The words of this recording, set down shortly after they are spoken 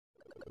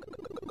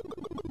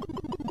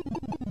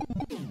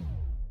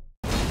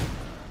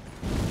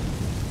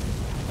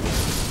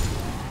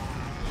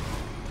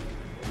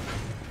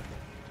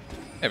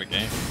There we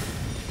go.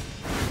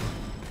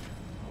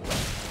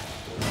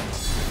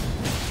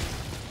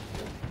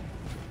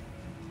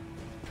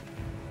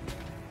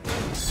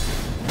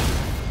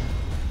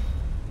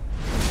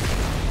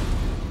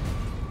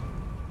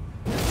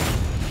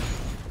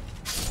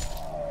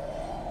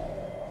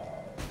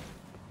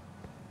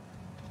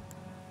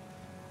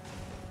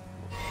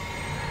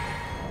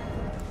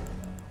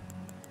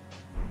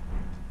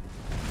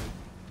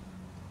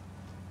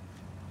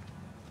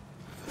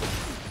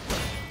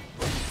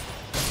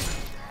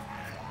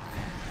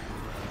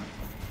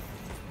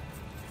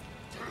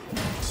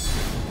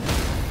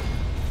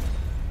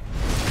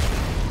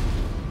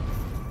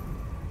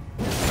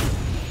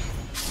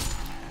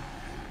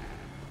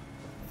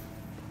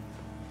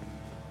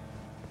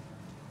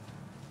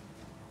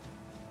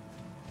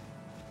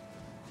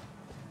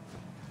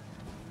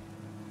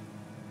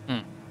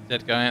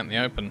 Dead guy out in the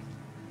open.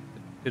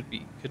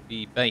 Could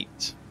be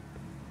bait.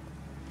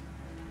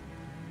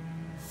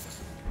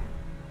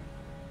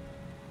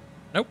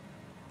 Nope.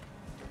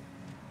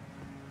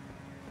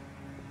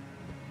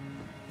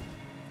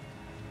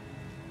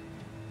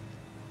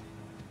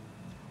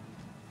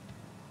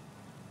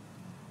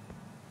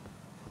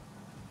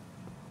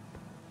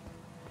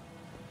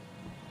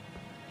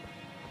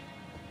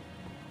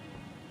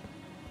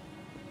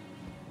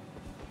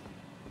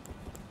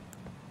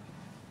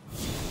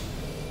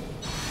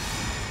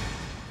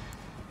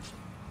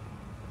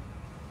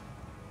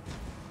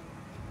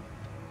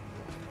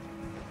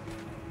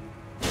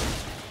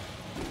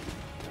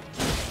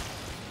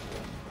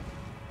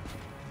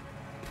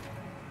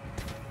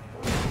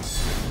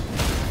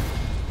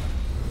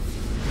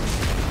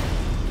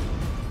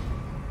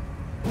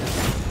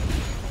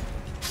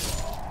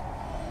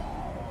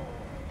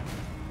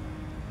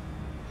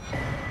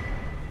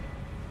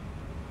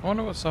 I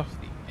wonder what's off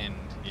the end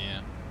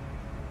here.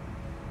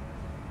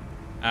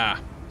 Ah,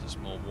 just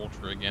more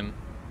water again.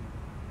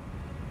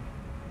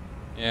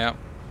 Yeah.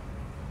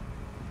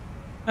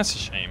 That's a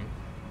shame.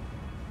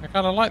 I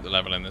kind of like the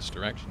level in this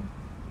direction.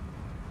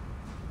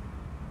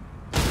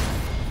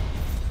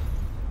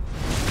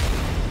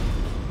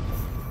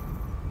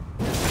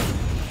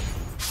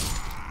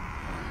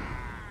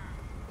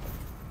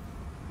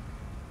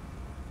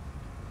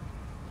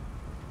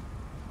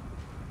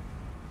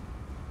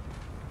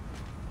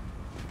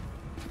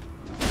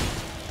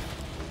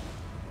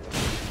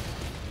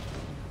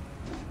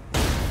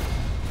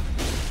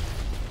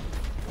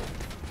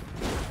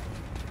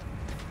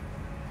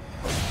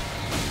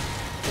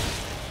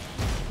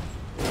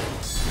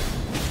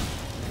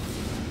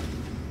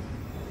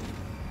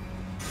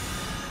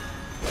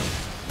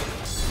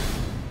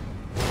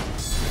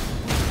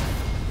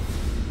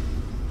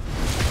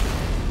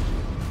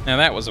 Now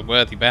that was a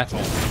worthy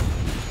battle.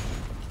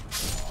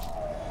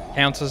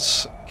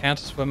 Counters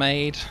were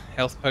made,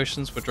 health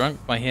potions were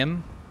drunk by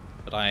him,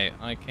 but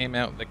I came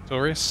out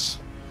victorious.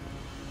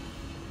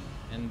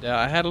 And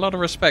I had a lot of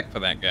respect for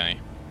that guy.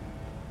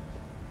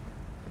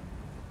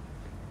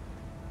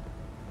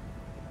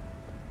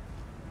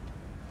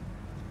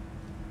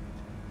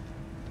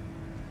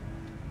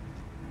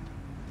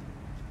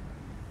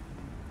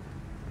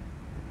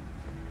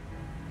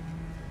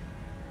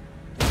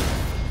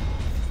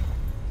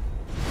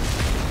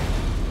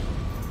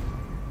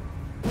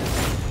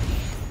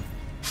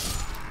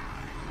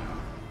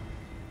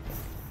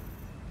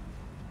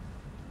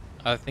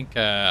 I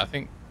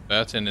think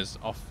Burton is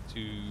off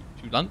to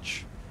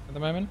lunch at the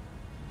moment.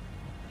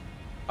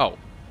 Oh,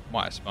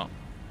 white spot.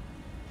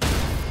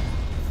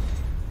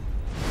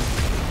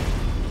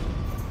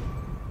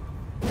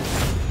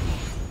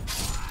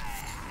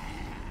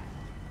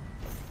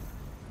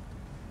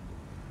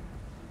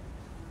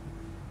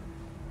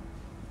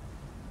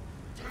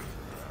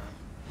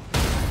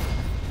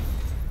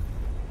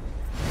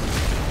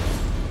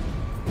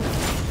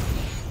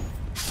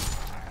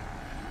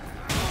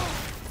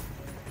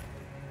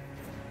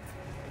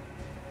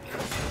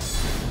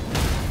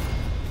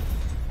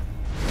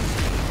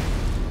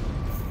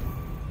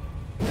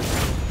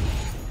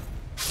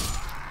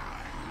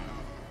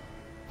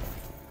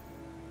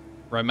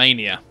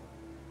 Romania.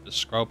 Just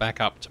scroll back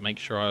up to make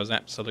sure I was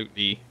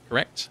absolutely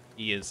correct.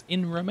 He is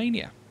in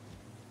Romania.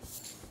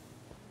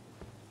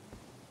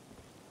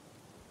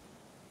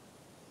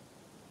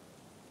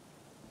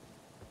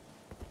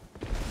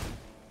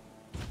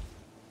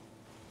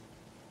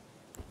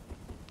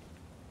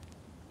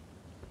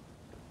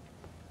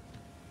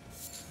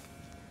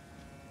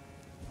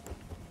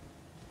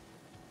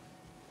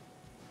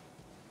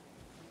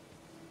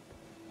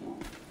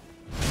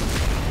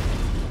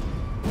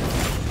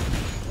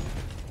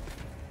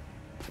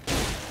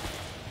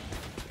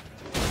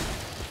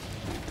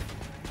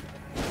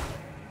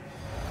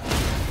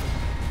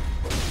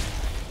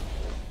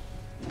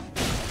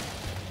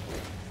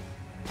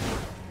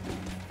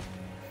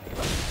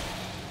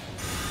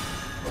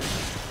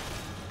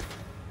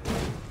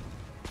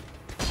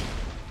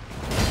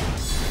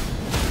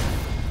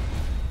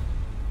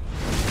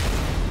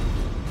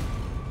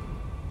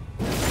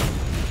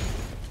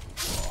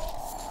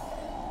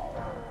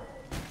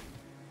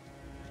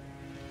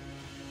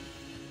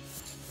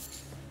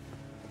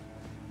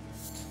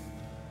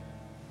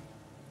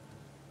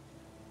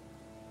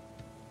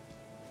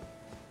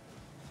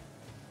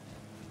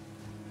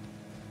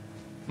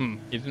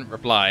 He didn't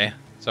reply,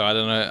 so I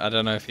don't know. I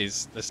don't know if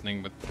he's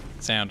listening with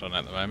sound on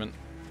at the moment.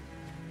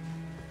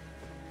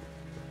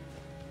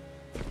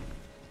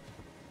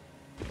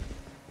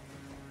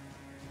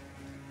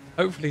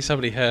 Hopefully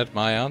somebody heard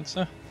my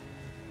answer.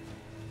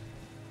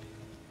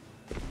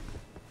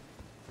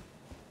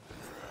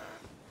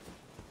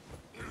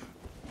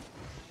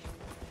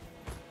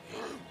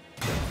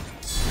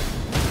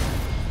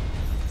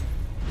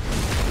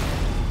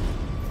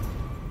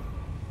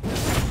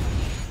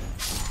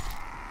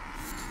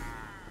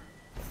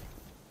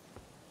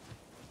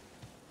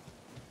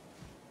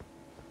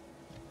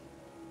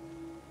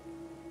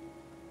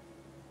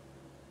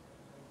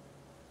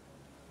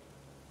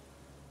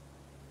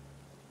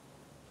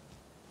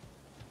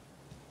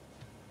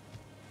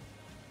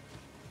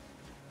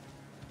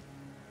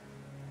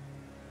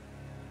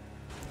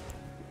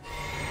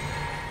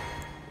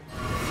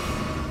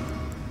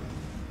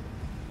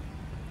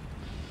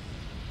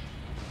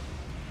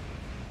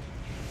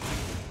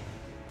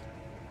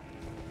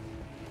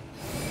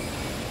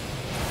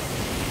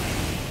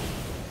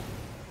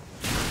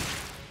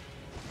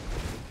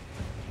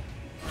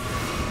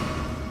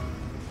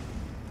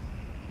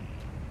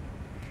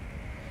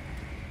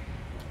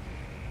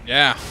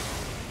 Yeah.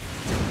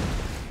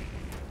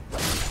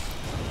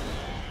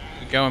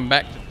 We're going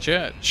back to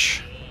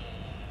church.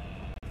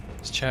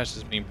 This church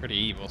has been pretty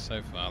evil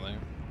so far, though.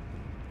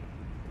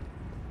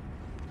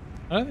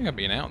 I don't think I've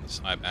been out on the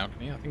side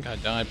balcony. I think I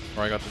died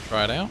before I got to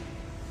try it out.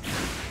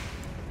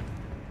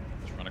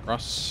 Just run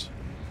across.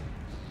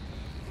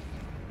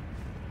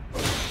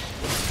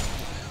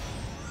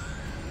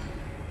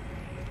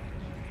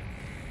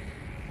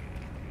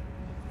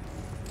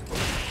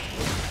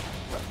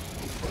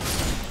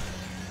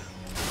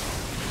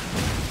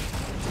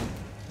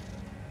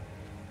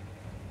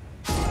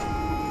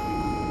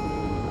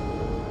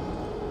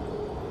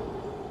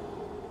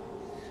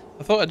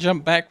 I thought I'd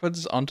jump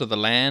backwards onto the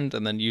land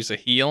and then use a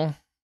heal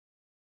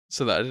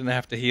so that I didn't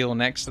have to heal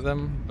next to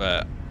them,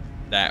 but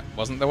that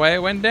wasn't the way it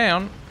went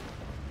down.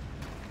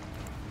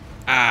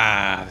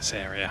 Ah, this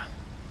area.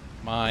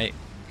 My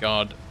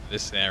god,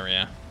 this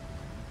area.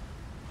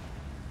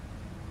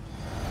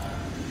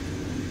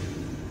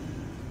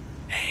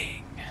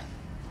 Dang.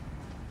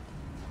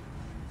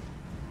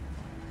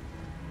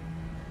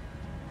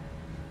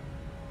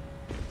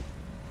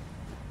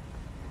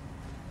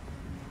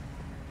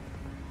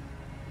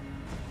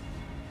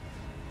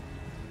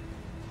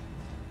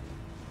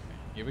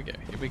 Here we go,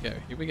 here we go,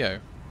 here we go.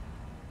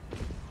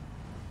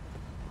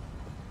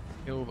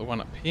 Kill the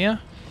one up here.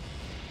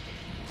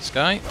 This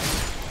guy.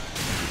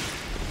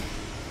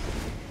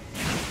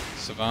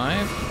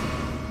 Survive.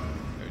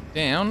 Go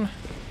down.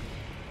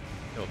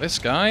 Kill this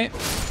guy.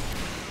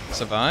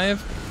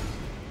 Survive.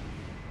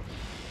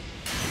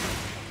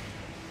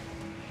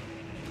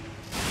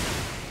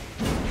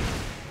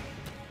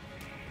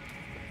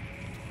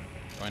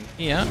 Go in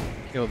here.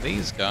 Kill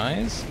these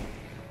guys.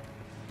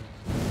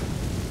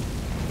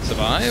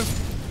 Survive.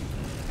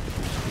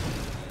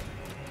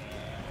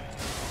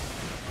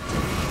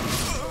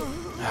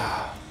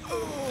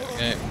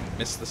 There we go.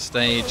 Missed the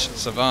stage.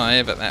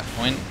 Survive at that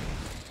point.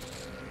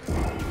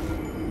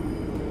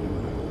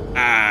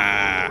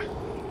 Ah.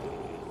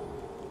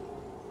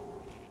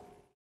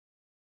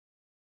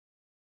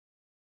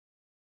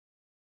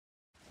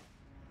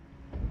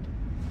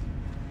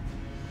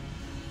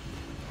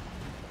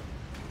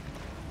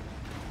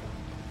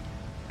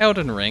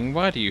 Elden Ring,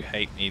 why do you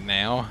hate me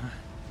now?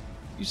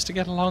 Used to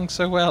get along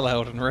so well,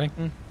 Elden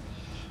Ring.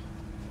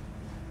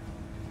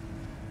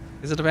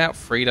 Is it about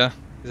Frida?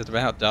 Is it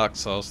about Dark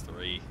Souls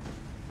 3?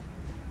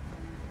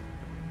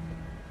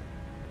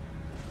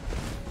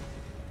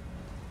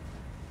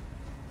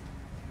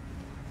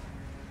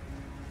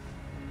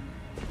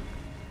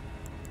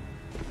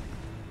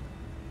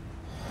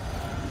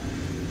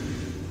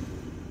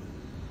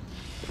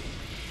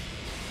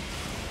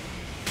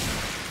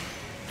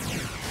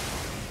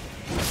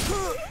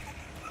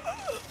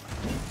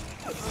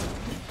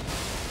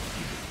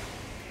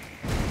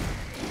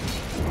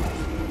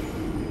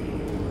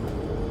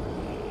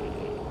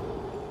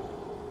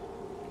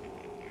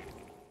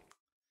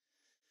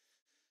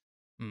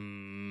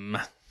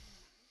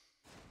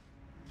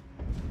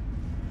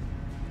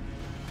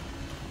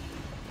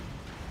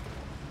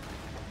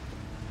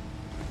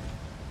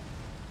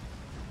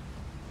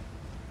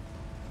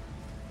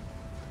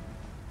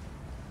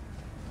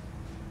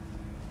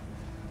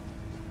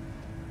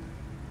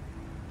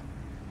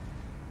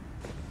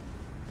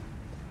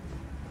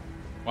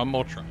 One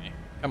more try.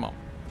 Come on.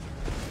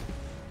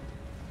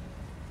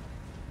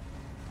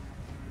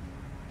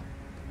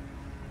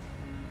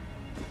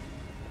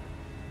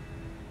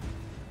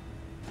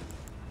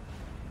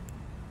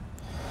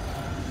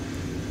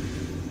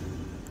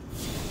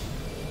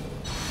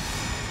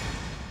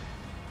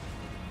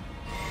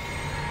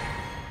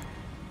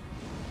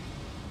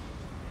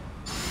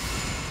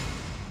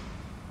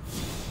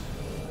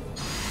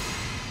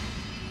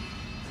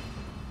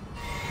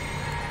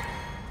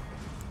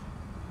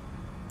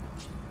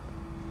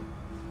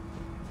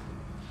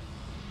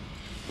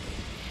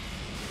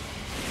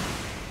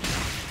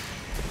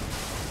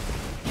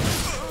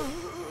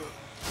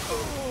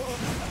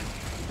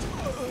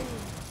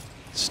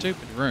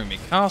 stupid room. He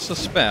casts a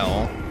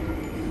spell,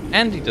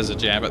 and he does a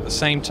jab at the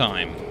same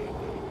time.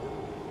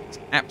 It's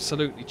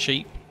absolutely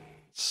cheap.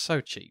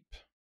 So cheap.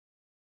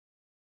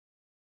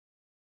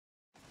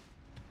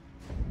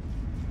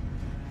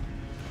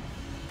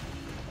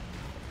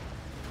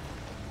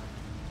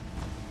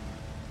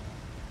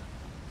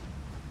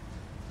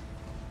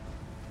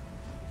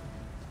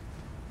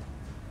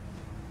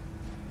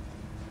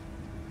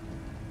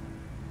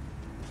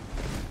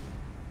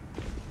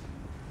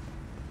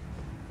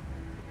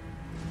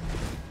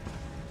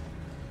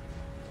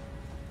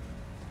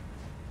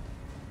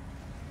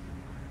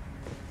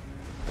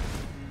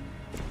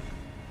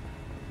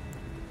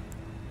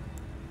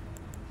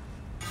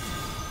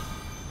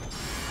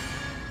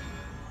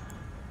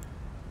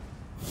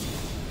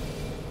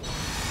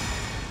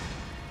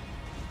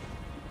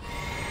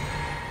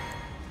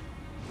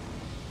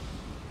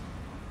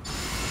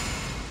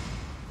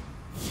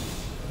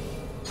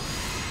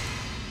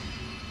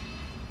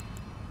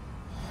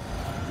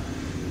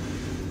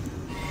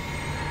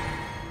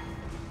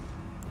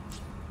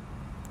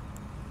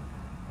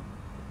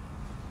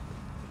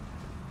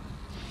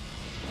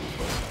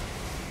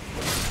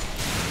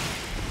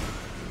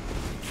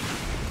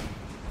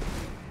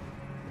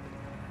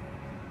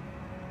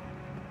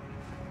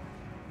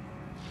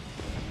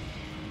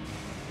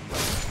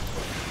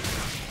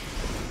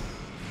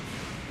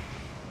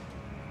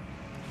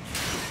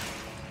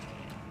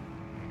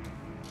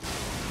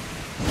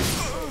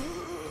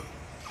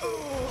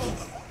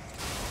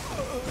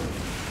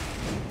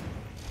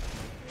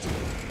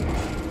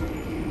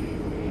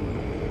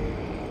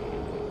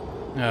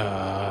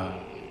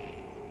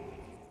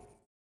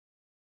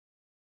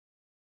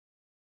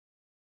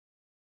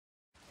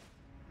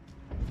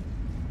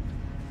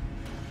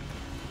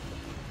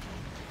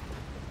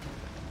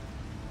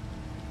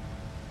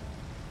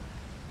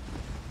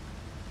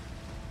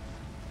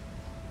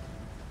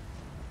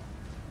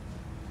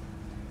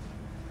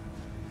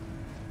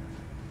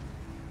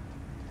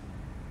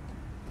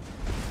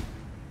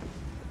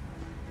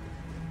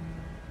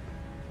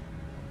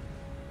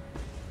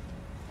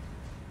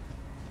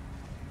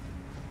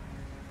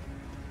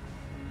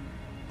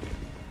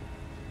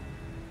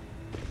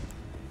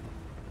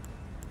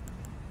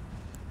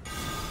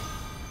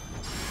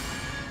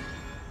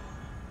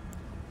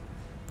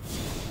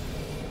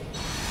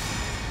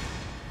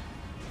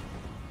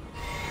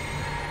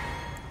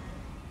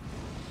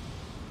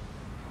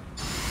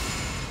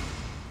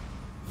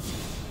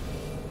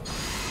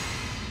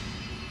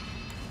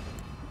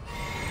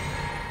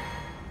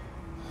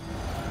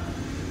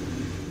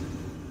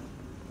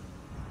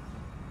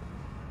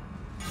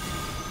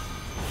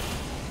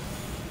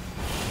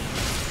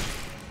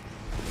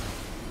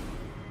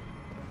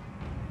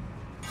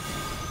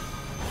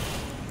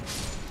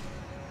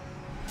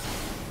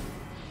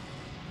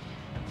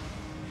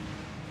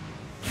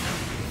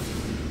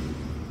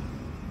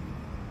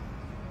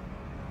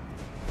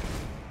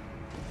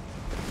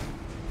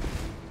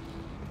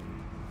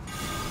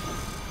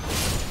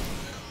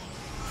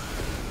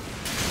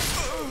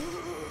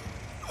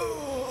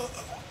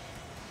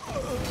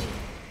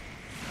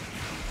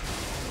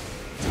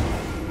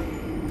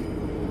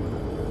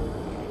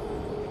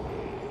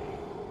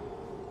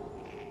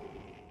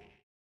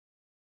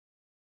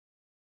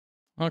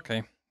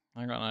 Okay,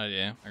 I got an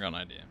idea.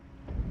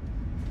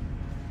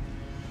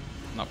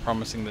 I'm not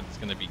promising that it's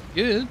going to be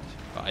good,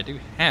 but I do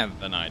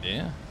have an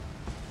idea.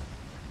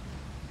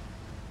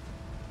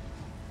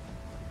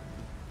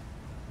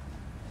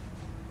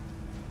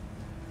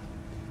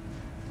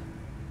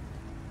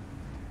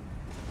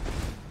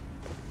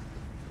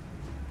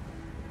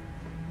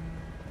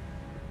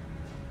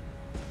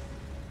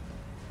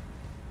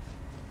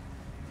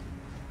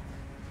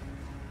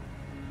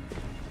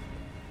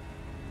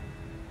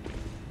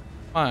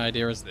 My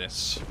idea is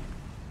this.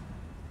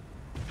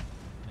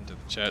 Into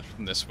the church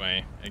from this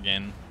way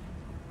again.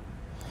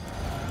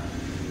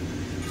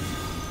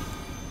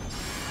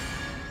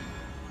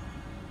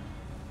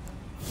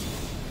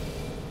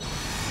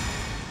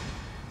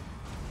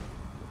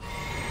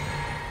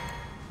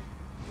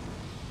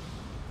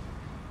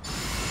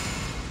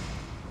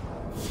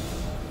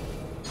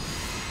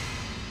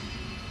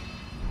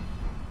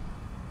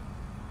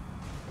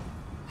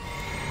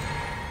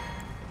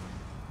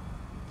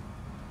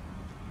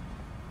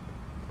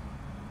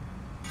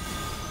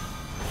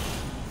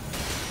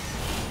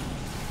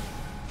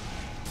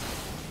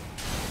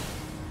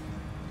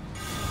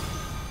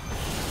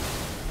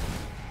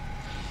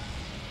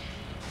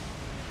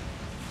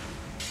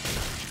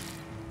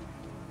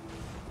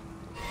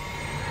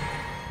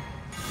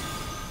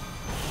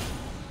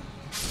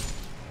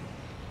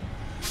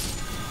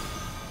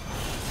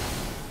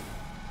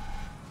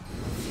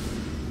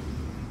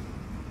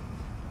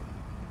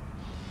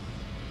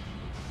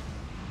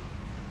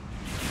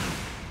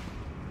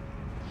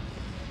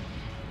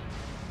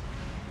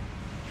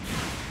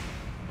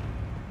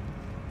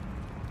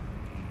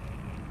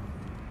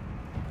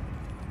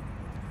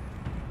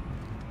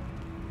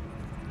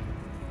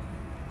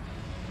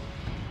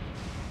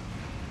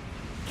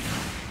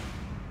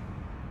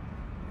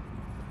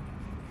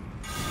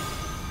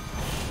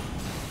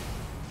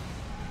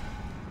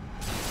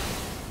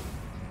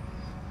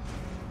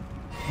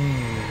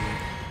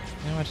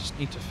 Now I just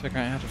need to figure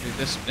out how to do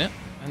this bit,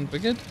 and we're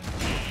good.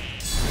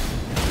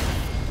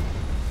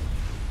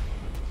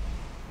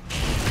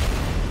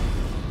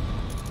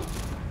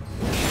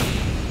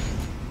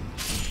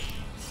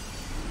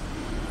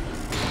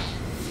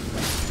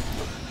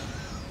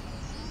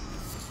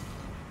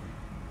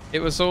 It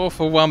was all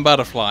for one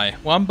butterfly.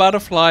 One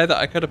butterfly that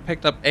I could have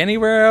picked up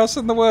anywhere else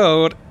in the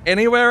world,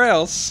 anywhere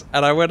else,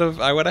 and I would have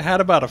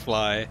had a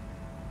butterfly.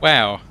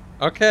 Wow.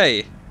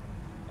 Okay.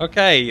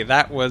 Okay,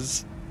 that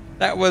was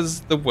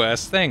the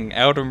worst thing.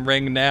 Elden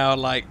Ring now,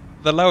 like,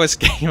 the lowest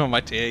game on my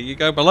tier. You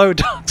go below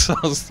Dark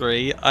Souls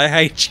 3. I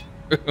hate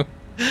you.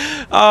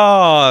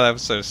 Oh, that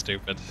was so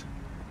stupid.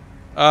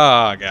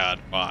 Oh god,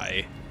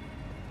 why?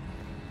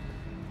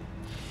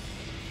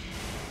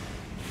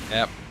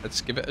 Yep,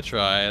 let's give it a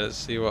try. Let's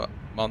see what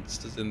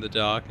monsters in the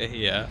dark are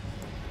here.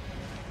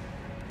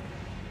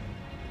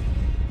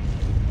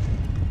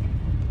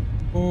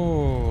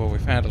 Oh, we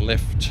found a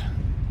lift.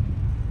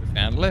 We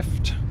found a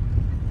lift.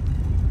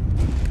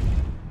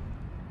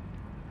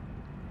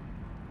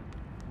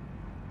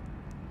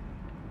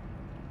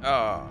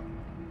 Oh.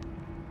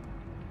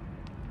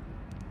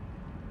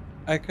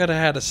 I could have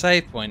had a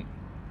save point.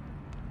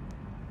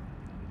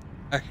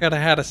 I could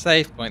have had a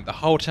save point the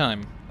whole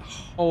time. The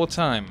whole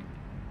time.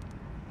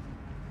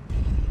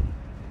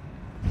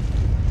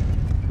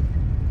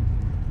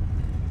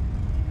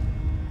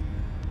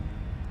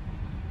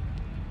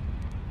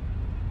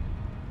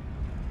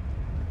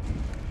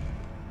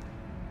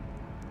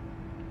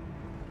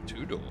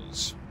 Two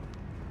doors.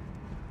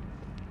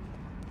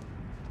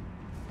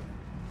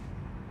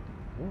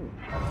 Ooh.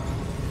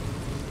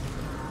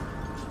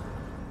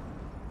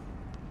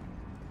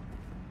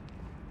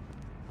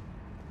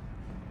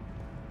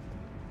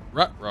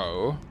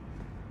 Ruh-roh.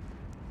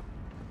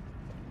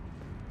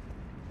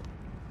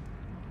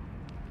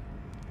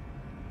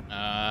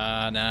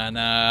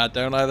 Nah,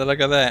 don't like the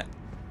look of that.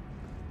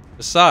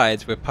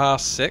 Besides, we're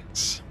past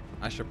 6.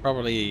 I should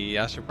probably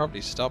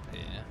stop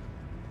here.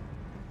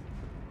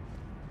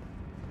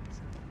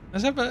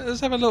 Let's have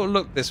a little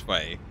look this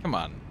way. Come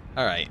on.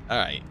 Alright.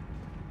 I'm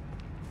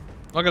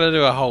not gonna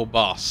do a whole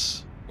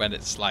boss when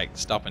it's like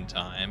stopping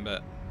time,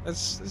 but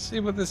let's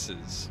see what this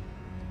is.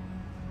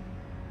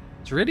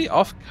 It's really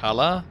off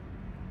color.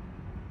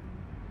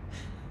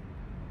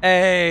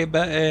 Hey,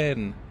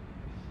 button.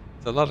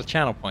 It's a lot of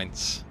channel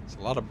points. It's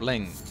a lot of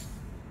bling.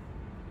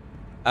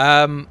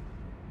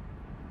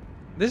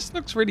 This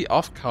looks really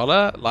off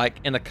color, like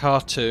in a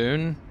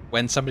cartoon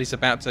when somebody's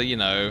about to, you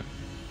know,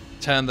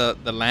 turn the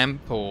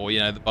lamp, or, you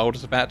know, the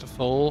boulder's about to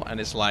fall, and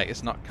it's like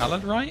it's not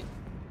colored right.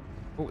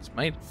 Oh, it's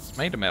made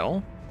of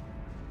metal.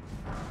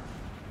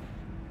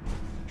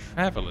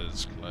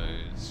 Traveler's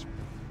clothes.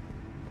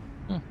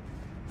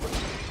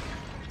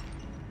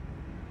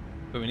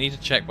 But we need to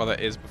check what that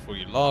is before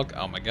you log.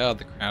 Oh my god,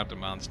 the crowd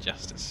demands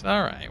justice.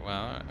 Alright,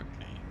 well,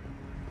 okay.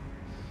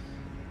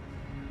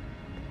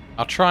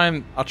 I'll try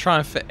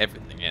and fit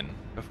everything in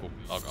before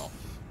we log off.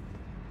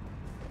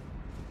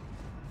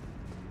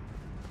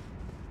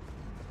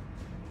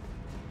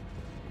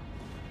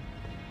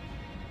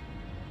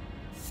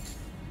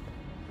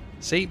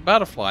 See,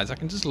 butterflies. I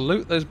can just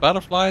loot those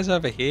butterflies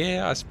over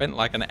here. I spent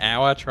like an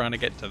hour trying to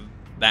get to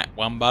that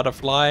one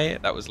butterfly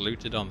that was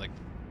looted on the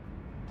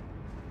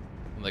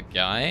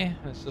guy.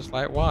 It's just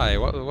like, why?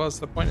 What's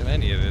the point of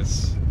any of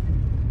this?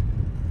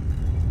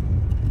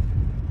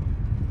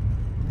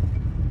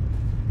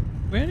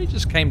 We only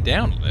just came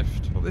down a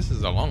lift. Well, this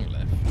is a long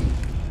lift.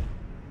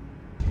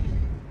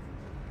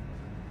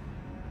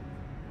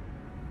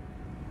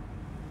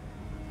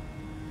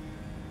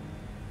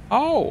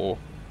 Oh!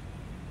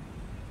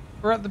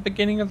 We're at the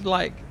beginning of,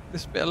 like,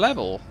 this bit of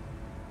level.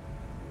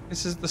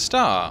 This is the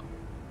start.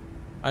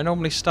 I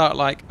normally start,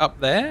 like, up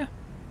there.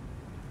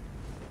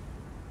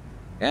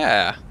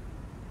 Yeah.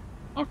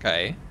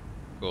 Okay.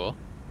 Cool.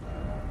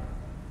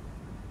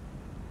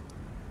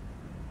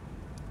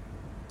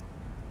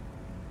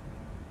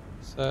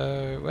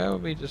 So, where were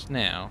we just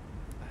now?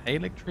 The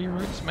Halig tree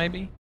roots,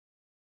 maybe?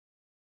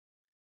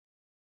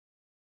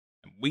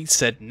 We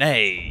said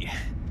nay.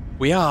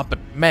 We are but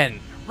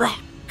men. Rock!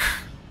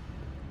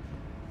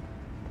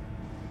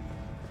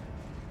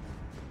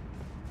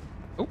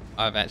 Oh,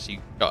 I've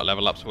actually got a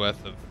level up's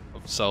worth of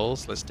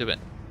souls. Let's do it.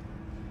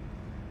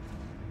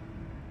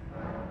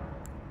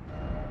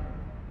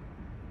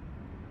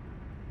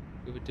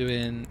 We were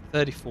doing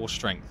 34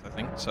 strength, I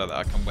think, so that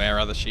I can wear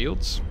other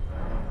shields.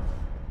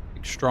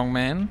 Big strong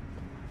man.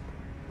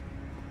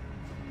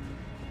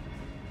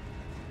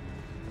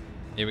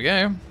 Here we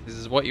go. This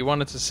is what you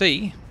wanted to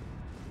see.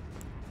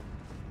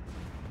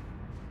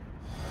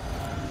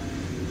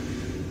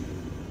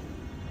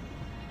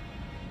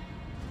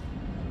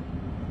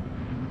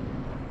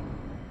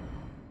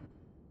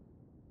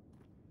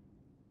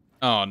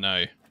 Oh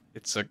no,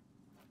 it's an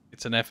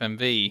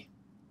FMV.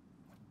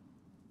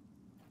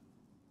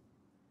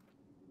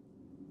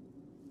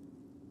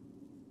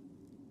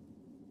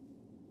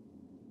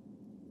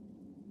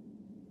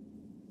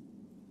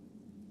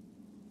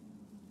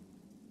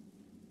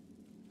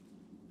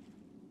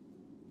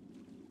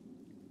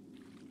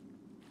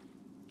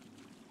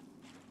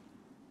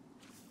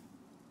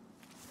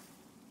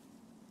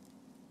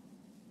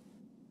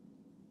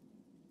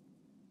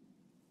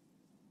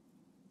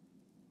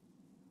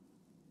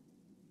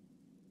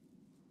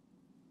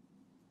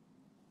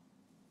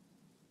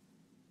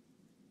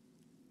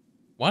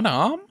 One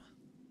arm?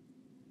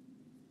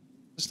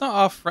 It's not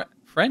our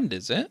friend,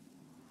 is it?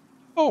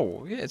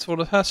 Oh, yeah, it's all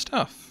of her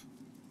stuff.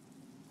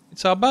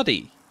 It's our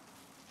buddy.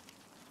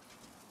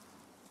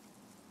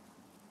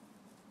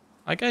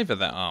 I gave her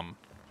that arm.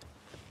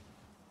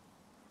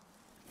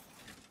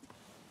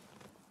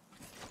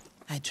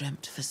 I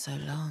dreamt for so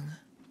long.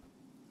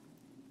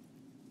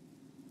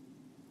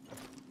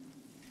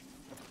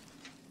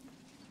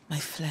 My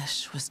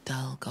flesh was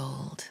dull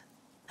gold,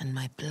 and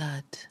my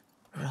blood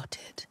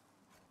rotted.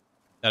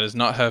 That is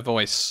not her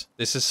voice.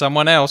 This is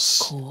someone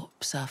else.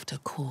 Corpse after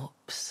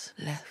corpse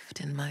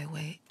left in my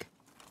wake.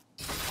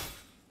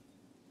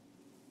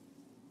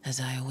 As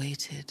I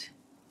awaited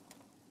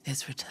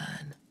his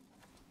return.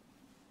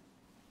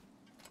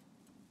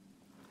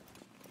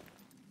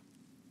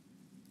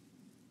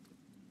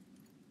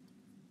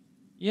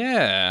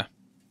 Yeah.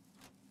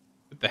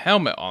 With the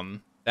helmet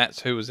on,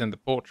 that's who was in the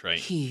portrait.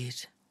 Heed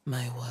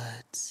my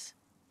words.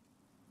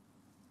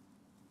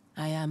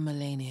 I am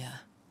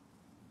Melania,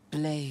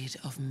 Blade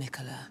of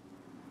Mikola.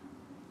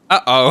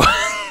 Uh-oh.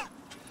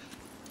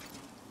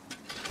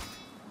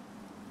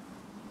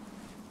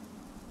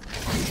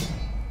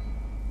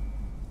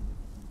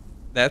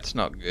 That's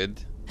not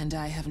good. And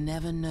I have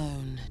never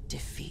known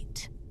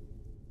defeat.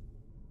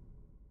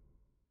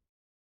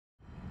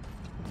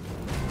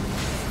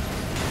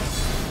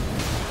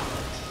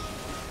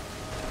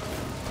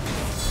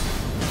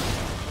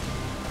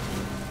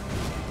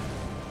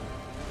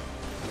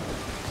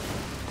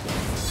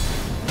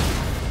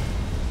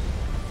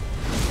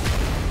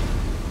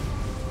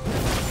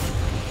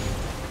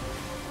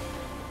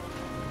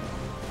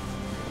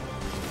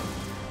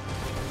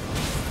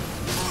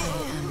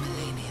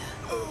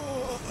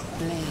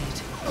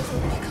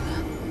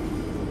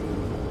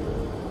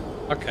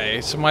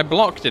 Okay, so my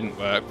block didn't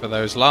work for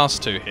those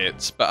last two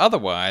hits, but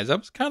otherwise I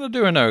was kind of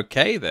doing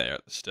okay there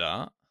at the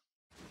start.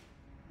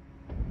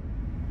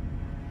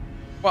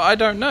 Well, I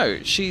don't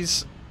know.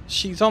 She's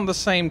on the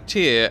same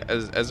tier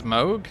as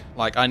Moog.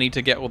 Like, I need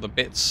to get all the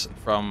bits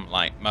from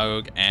like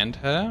Moog and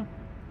her.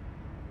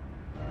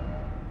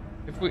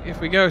 If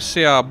we go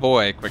see our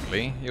boy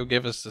quickly, he'll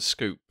give us the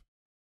scoop.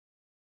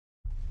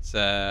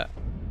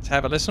 Let's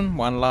have a listen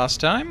one last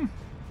time.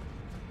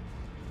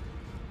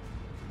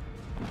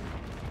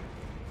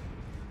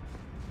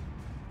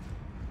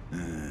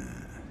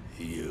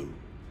 You.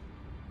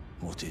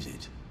 What is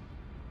it?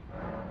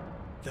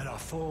 There are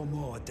 4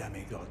 more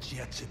demigods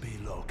yet to be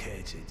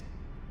located.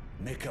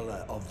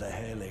 Mikola of the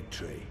Halig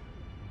Tree,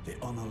 the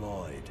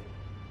Unalloyed,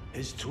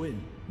 his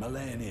twin,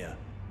 Melania,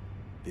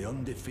 the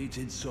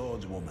undefeated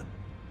swordswoman,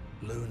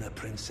 Luna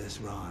Princess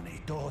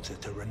Rani, daughter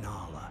to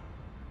Renala,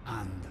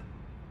 and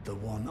the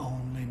one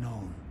only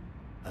known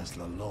as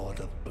the Lord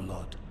of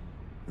Blood.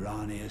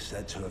 Rani is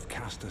said to have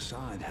cast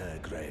aside her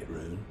great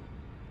rune,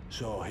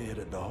 so here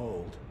at the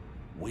Hold,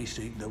 we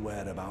seek the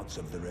whereabouts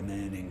of the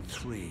remaining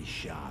 3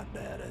 shard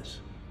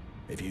bearers.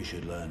 If you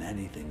should learn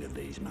anything of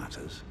these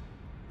matters,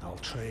 I'll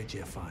trade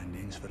your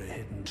findings for a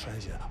hidden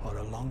treasure or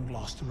a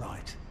long-lost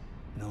right,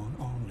 known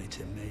only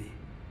to me.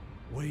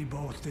 We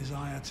both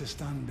desire to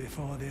stand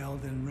before the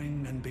Elden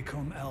Ring and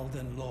become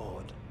Elden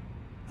Lord.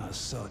 As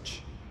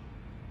such,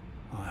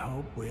 I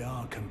hope we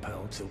are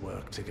compelled to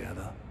work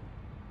together.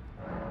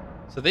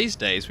 So these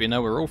days we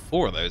know where all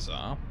 4 of those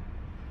are.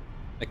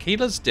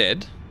 Akila's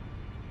dead.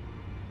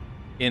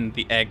 In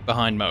the egg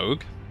behind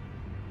Moog.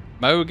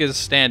 Moog is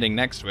standing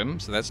next to him,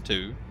 so that's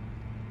 2.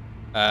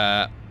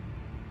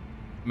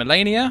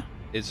 Melania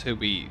is who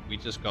we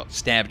just got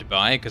stabbed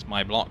by because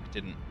my block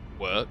didn't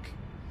work.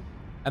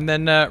 And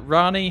then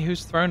Rani,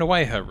 who's thrown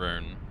away her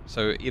rune.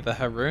 So either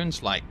her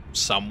rune's like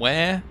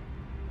somewhere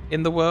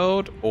in the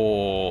world,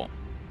 or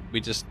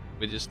we just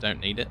don't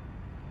need it.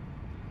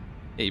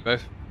 Yeah, you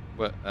both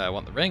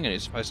want the ring and you're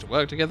supposed to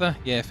work together?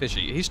 Yeah,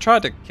 fishy. He's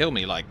tried to kill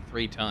me like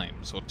 3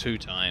 times, or 2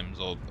 times,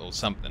 or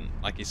something.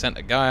 Like he sent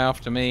a guy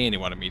after me and he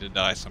wanted me to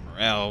die somewhere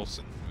else.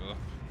 And,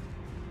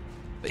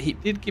 but he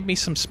did give me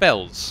some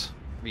spells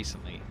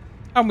recently.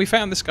 Oh, and we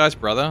found this guy's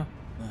brother.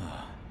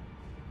 Ah,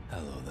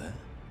 hello there.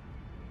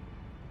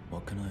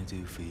 What can I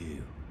do for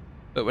you?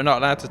 But we're not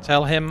allowed to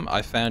tell him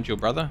I found your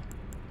brother.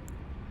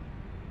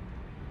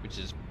 Which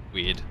is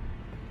weird.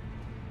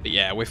 But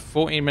yeah, we're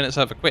 14 minutes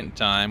over quitting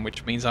time,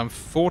 which means I'm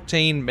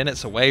 14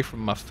 minutes away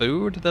from my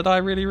food that I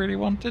really, really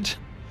wanted.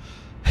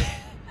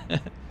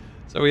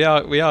 So we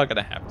are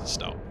gonna have to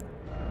stop.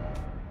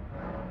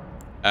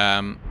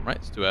 Right,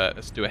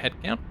 let's do a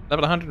head count.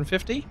 Level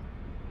 150.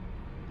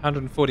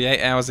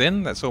 148 hours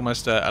in. That's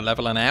almost a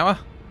level an hour,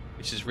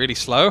 which is really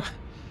slow.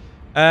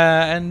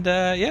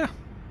 Yeah,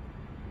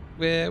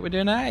 we're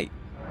doing alright.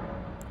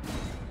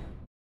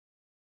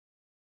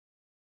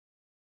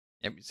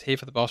 Yep, it's here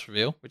for the boss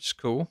reveal, which is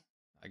cool.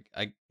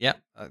 Yeah,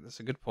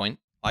 that's a good point.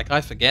 Like, I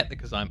forget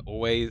because I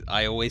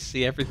always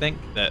see everything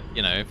that,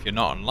 you know, if you're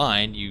not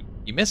online, you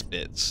miss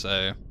bits.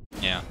 So,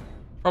 yeah,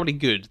 probably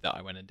good that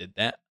I went and did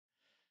that.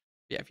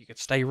 Yeah, if you could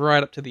stay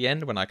right up to the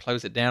end when I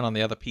close it down on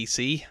the other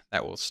PC,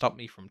 that will stop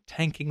me from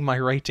tanking my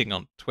rating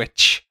on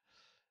Twitch.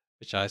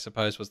 which I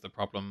suppose was the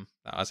problem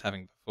that I was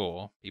having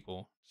before.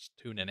 People just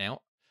tuning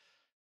out.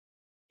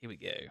 Here we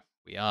go.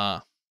 We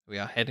are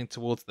heading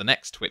towards the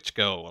next Twitch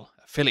goal.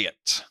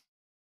 Affiliate.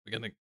 We're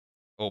gonna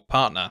or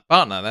partner.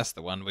 Partner, that's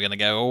the one. We're gonna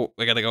go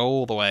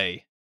all the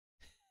way.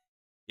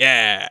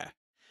 Yeah.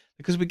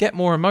 Because we get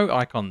more emote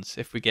icons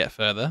if we get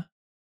further.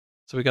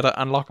 So we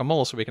gotta unlock them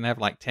all so we can have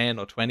like 10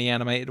 or 20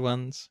 animated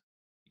ones.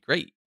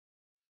 Great.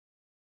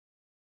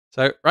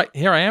 So right,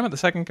 here I am at the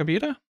second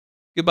computer.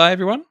 Goodbye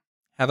everyone.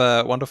 Have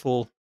a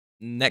wonderful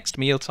next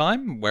meal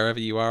time wherever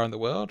you are in the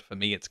world. For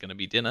me it's gonna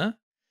be dinner.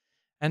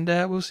 And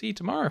we'll see you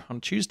tomorrow on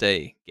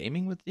Tuesday,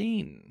 Gaming with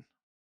Dean.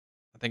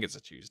 I think it's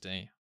a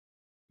Tuesday.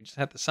 We just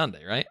had the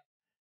Sunday, right?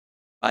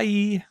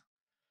 Bye!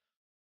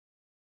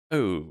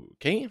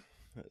 Okay,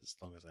 as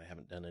long as I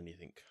haven't done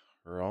anything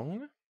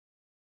wrong.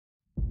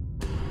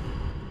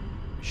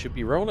 We should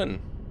be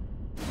rolling.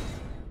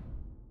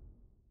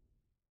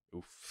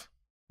 Oof.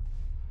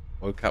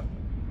 Woke up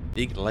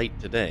big late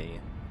today.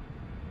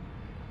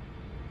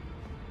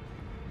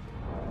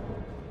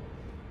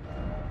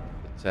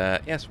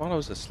 But yes, while I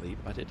was asleep,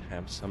 I did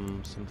have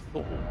some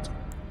thought.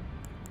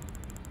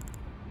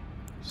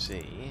 You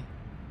see,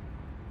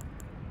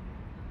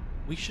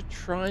 we should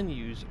try and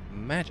use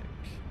magic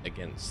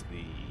against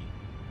the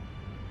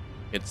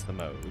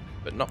Moog,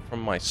 but not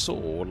from my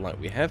sword like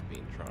we have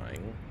been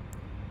trying,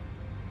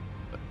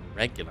 but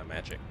regular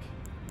magic.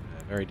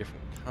 A very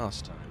different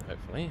cast time,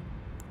 hopefully.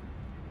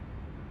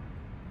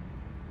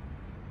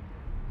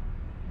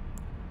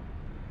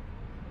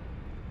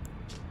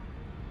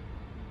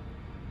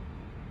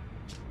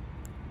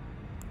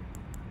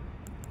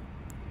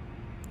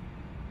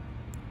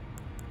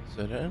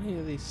 So do any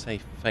of these say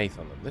faith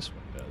on them? This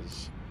one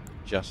does.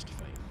 Just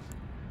faith.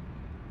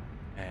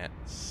 At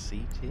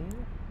C tier?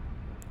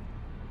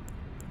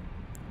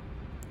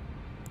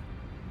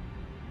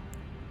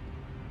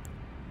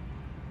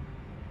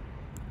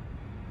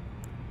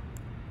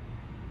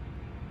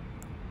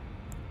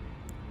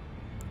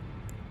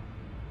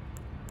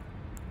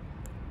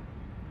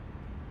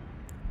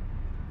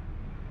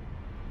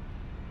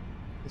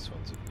 This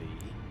one's a B.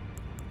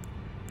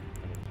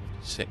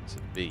 156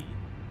 at B.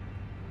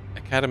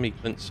 Academy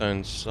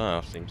Glintstone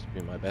Staff seems to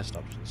be my best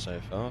option so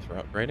far for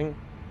upgrading.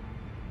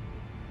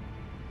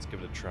 Let's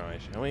give it a try,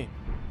 shall we?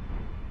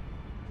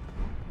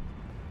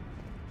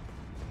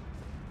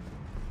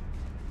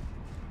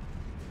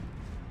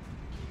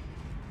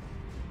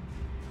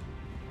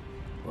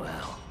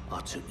 Well,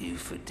 I took you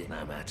for dinner,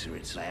 no matter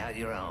it's lay out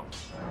your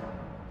arms.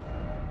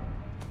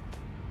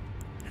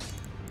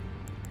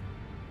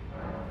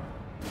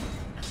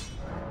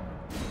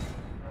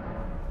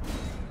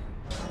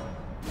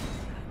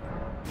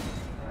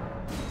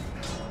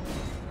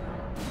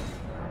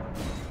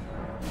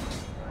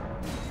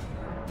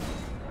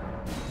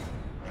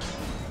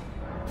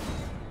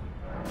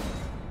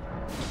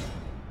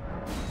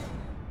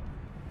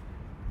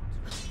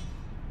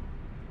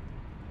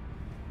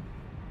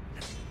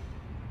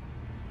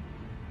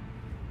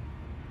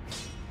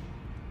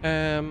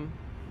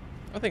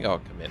 I think I'll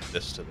commit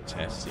this to the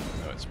test, even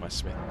though it's my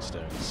smithing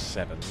stone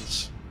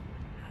 7s.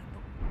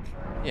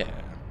 Yeah.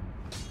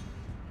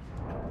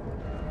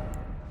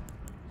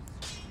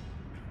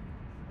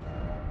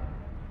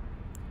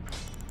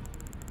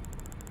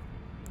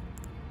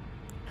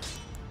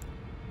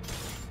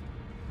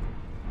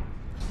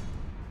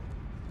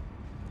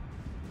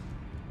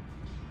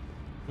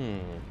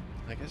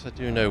 I guess I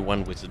do know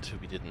one wizard who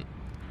we didn't,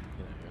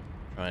 you know,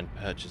 try and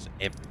purchase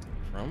everything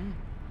from.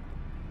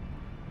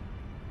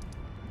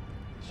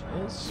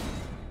 Cheers.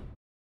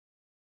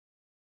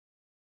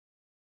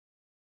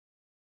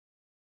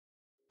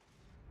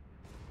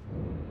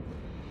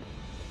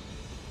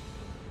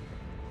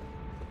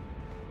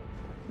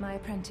 My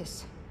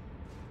apprentice,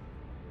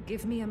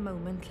 give me a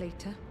moment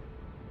later.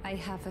 I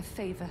have a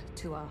favor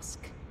to ask.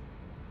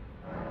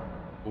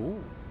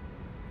 Ooh.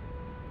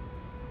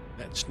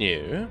 That's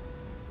new.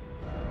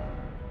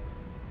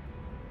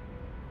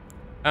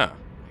 Ah,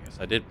 I guess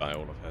I did buy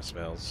all of her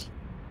spells.